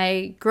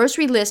 my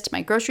grocery list,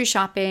 my grocery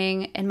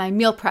shopping, and my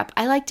meal prep.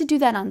 I like to do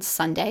that on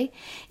Sunday.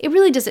 It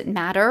really doesn't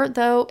matter,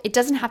 though. It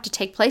doesn't have to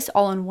take place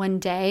all in one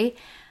day.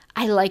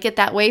 I like it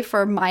that way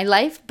for my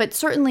life, but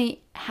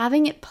certainly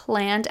having it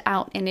planned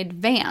out in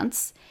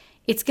advance,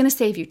 it's going to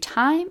save you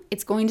time,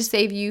 it's going to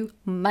save you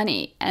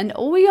money, and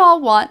we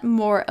all want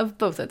more of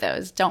both of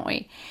those, don't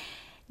we?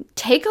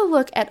 Take a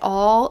look at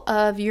all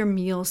of your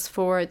meals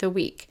for the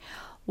week.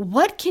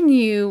 What can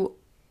you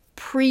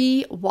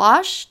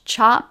pre-wash,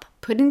 chop,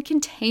 put in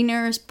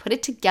containers, put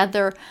it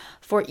together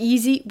for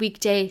easy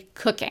weekday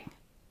cooking?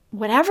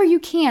 Whatever you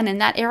can in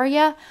that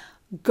area,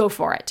 go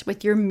for it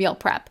with your meal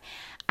prep.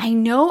 I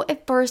know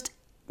at first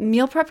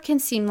meal prep can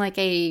seem like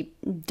a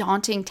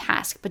daunting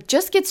task, but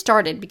just get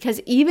started, because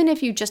even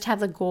if you just have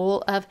the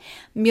goal of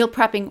meal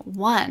prepping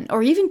 1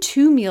 or even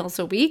 2 meals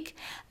a week,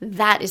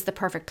 that is the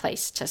perfect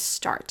place to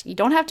start. You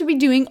don't have to be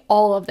doing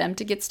all of them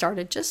to get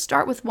started. Just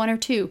start with 1 or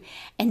 2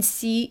 and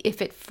see if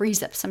it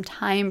frees up some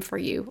time for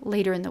you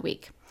later in the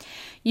week.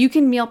 You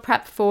can meal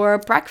prep for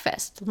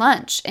breakfast,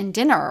 lunch, and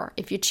dinner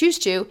if you choose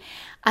to.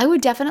 I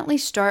would definitely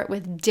start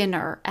with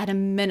dinner at a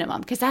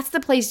minimum, because that's the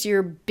place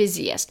you're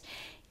busiest.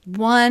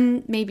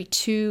 1, maybe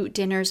 2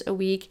 dinners a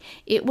week.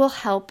 It will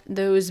help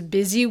those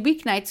busy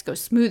weeknights go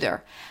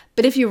smoother.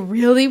 But if you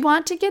really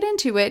want to get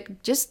into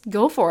it, just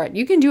go for it.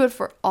 You can do it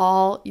for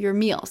all your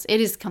meals.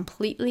 It is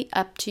completely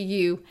up to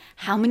you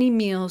how many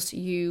meals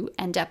you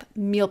end up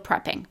meal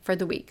prepping for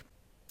the week.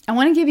 I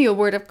want to give you a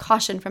word of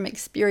caution from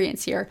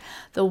experience here.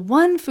 The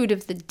one food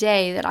of the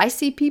day that I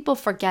see people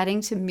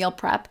forgetting to meal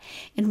prep,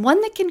 and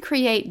one that can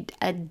create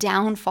a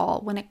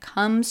downfall when it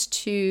comes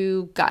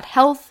to gut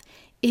health,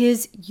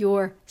 is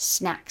your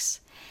snacks.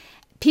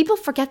 People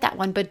forget that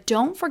one, but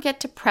don't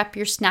forget to prep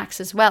your snacks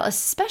as well,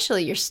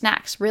 especially your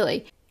snacks,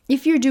 really.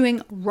 If you're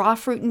doing raw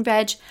fruit and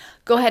veg,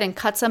 go ahead and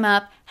cut some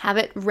up, have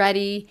it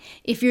ready.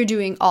 If you're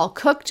doing all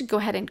cooked, go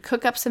ahead and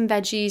cook up some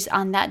veggies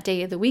on that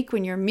day of the week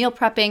when you're meal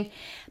prepping.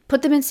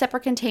 Put them in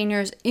separate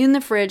containers in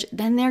the fridge.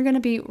 Then they're going to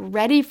be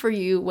ready for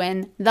you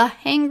when the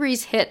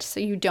hangries hit, so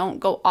you don't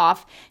go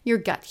off your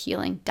gut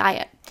healing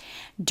diet.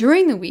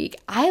 During the week,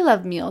 I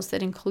love meals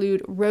that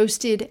include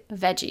roasted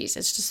veggies.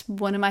 It's just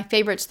one of my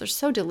favorites. They're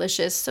so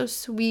delicious, so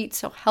sweet,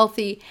 so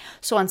healthy.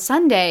 So on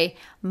Sunday,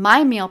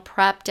 my meal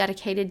prep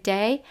dedicated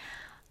day,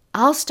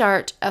 I'll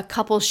start a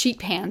couple sheet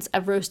pans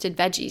of roasted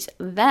veggies.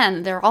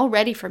 Then they're all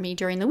ready for me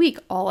during the week.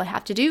 All I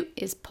have to do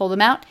is pull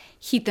them out,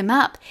 heat them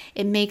up.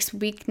 It makes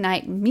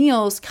weeknight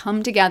meals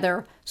come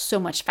together so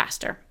much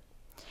faster.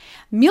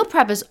 Meal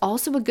prep is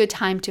also a good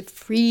time to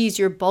freeze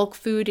your bulk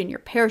food and your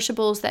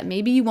perishables that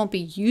maybe you won't be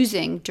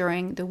using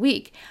during the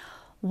week.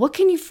 What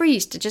can you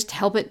freeze to just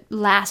help it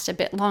last a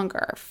bit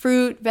longer?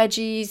 Fruit,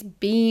 veggies,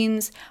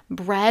 beans,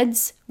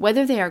 breads,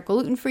 whether they are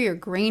gluten-free or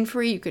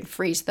grain-free, you can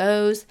freeze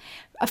those.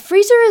 A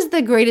freezer is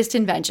the greatest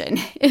invention,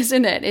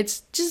 isn't it?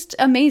 It's just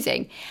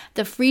amazing.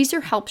 The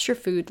freezer helps your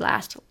food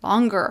last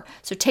longer,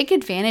 so take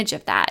advantage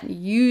of that.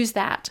 Use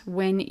that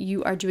when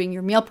you are doing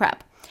your meal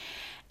prep.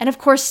 And of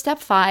course, step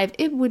 5,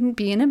 it wouldn't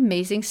be an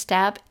amazing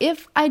step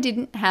if I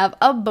didn't have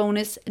a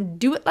bonus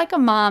do it like a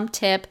mom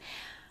tip.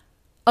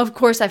 Of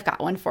course, I've got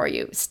one for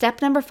you.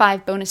 Step number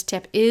 5 bonus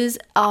tip is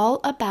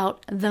all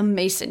about the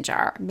mason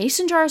jar.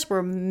 Mason jars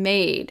were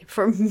made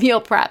for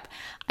meal prep.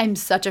 I'm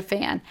such a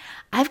fan.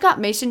 I've got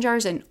mason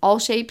jars in all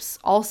shapes,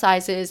 all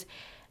sizes.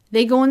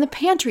 They go in the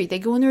pantry, they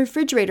go in the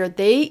refrigerator,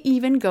 they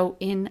even go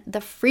in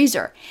the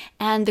freezer.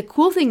 And the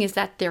cool thing is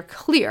that they're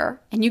clear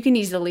and you can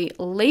easily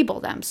label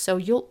them, so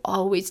you'll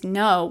always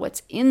know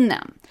what's in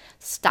them.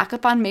 Stock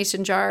up on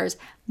mason jars,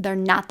 they're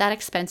not that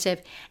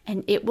expensive,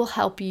 and it will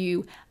help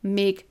you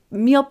make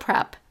meal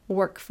prep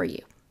work for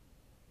you.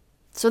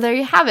 So there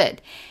you have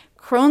it.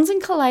 Crohn's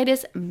and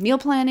colitis meal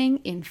planning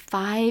in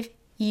 5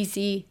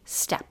 easy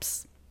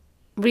steps.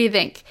 What do you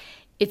think?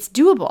 It's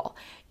doable.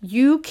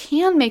 You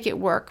can make it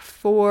work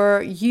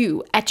for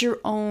you at your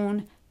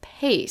own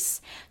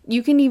pace.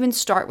 You can even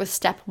start with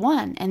step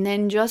 1 and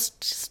then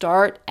just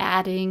start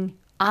adding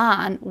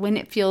on when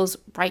it feels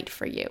right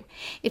for you.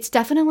 It's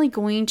definitely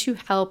going to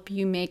help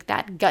you make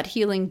that gut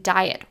healing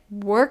diet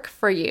work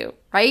for you,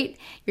 right?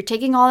 You're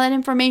taking all that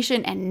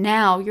information and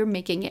now you're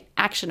making it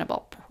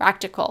actionable,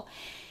 practical.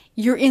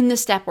 You're in the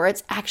step where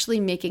it's actually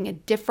making a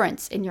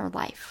difference in your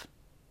life.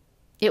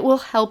 It will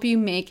help you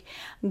make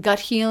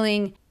gut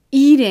healing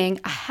eating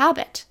a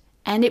habit,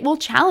 and it will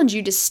challenge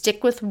you to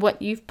stick with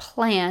what you've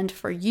planned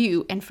for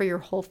you and for your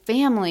whole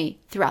family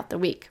throughout the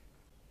week.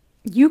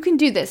 You can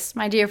do this,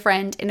 my dear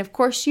friend, and of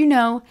course, you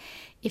know,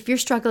 if you're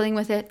struggling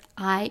with it,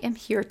 I am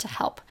here to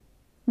help.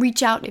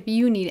 Reach out if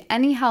you need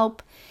any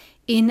help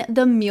in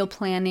the meal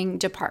planning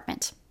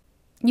department.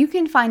 You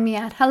can find me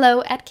at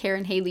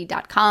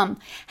hello@KarenHaley.com,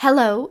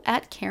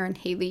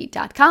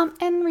 hello@KarenHaley.com,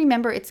 and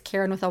remember, it's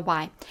Karen with a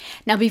Y.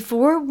 Now,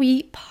 before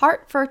we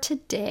part for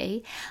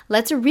today,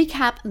 let's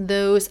recap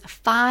those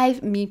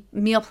 5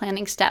 meal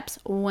planning steps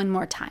one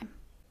more time.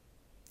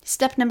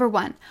 Step number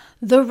 1,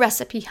 the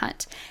recipe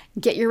hunt.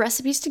 Get your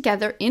recipes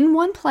together in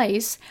one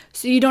place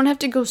so you don't have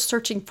to go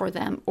searching for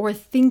them or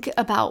think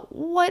about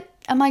what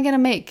am I going to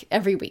make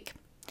every week.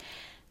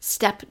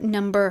 Step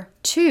number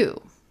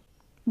 2,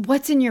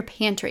 what's in your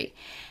pantry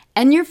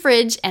and your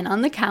fridge and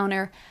on the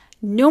counter.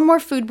 No more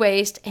food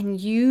waste,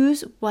 and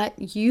use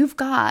what you've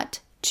got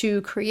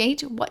to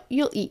create what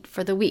you'll eat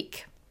for the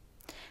week.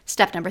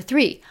 Step number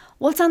 3,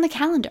 what's on the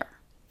calendar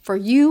for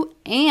you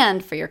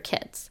and for your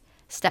kids.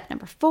 Step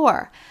number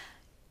 4,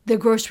 the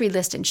grocery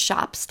list and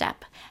shop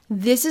step.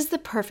 This is the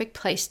perfect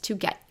place to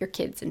get your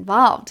kids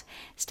involved.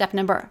 Step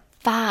number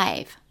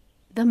 5,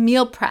 the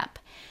meal prep.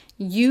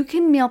 You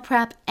can meal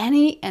prep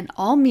any and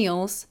all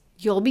meals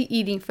you'll be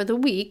eating for the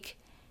week,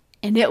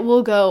 and it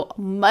will go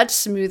much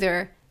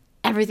smoother.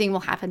 Everything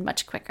will happen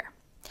much quicker.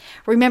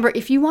 Remember,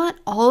 if you want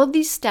all of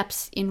these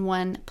steps in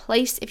one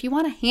place, if you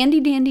want a handy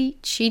dandy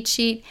cheat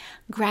sheet,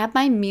 grab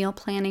my meal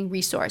planning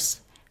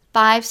resource,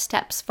 5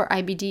 steps for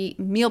IBD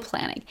meal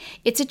planning.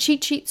 It's a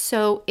cheat sheet,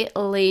 so it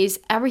lays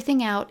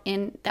everything out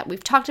in that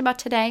we've talked about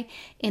today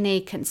in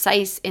a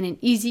concise and an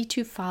easy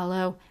to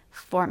follow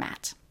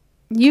format.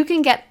 You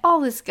can get all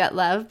this gut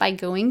love by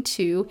going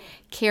to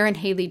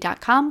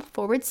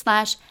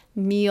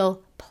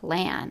KarenHaley.com/meal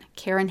plan.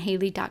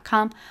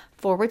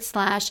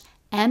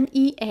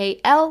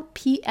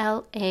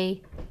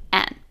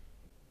 KarenHaley.com/MEALPLAN.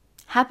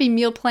 Happy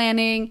meal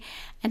planning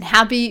and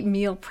happy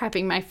meal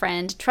prepping, my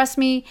friend. Trust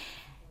me,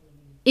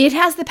 it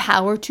has the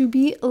power to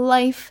be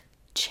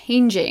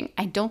life-changing.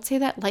 I don't say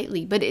that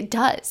lightly, but it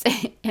does.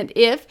 And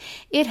if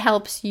it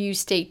helps you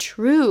stay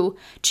true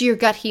to your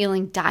gut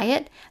healing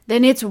diet,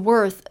 then it's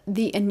worth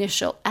the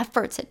initial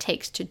efforts it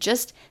takes to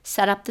just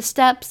set up the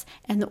steps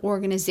and the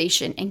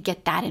organization and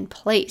get that in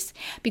place.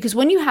 Because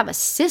when you have a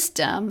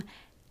system,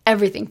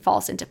 everything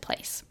falls into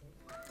place.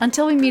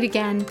 Until we meet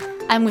again,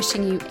 I'm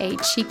wishing you a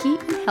cheeky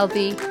and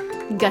healthy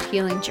gut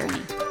healing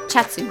journey.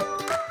 Chat soon.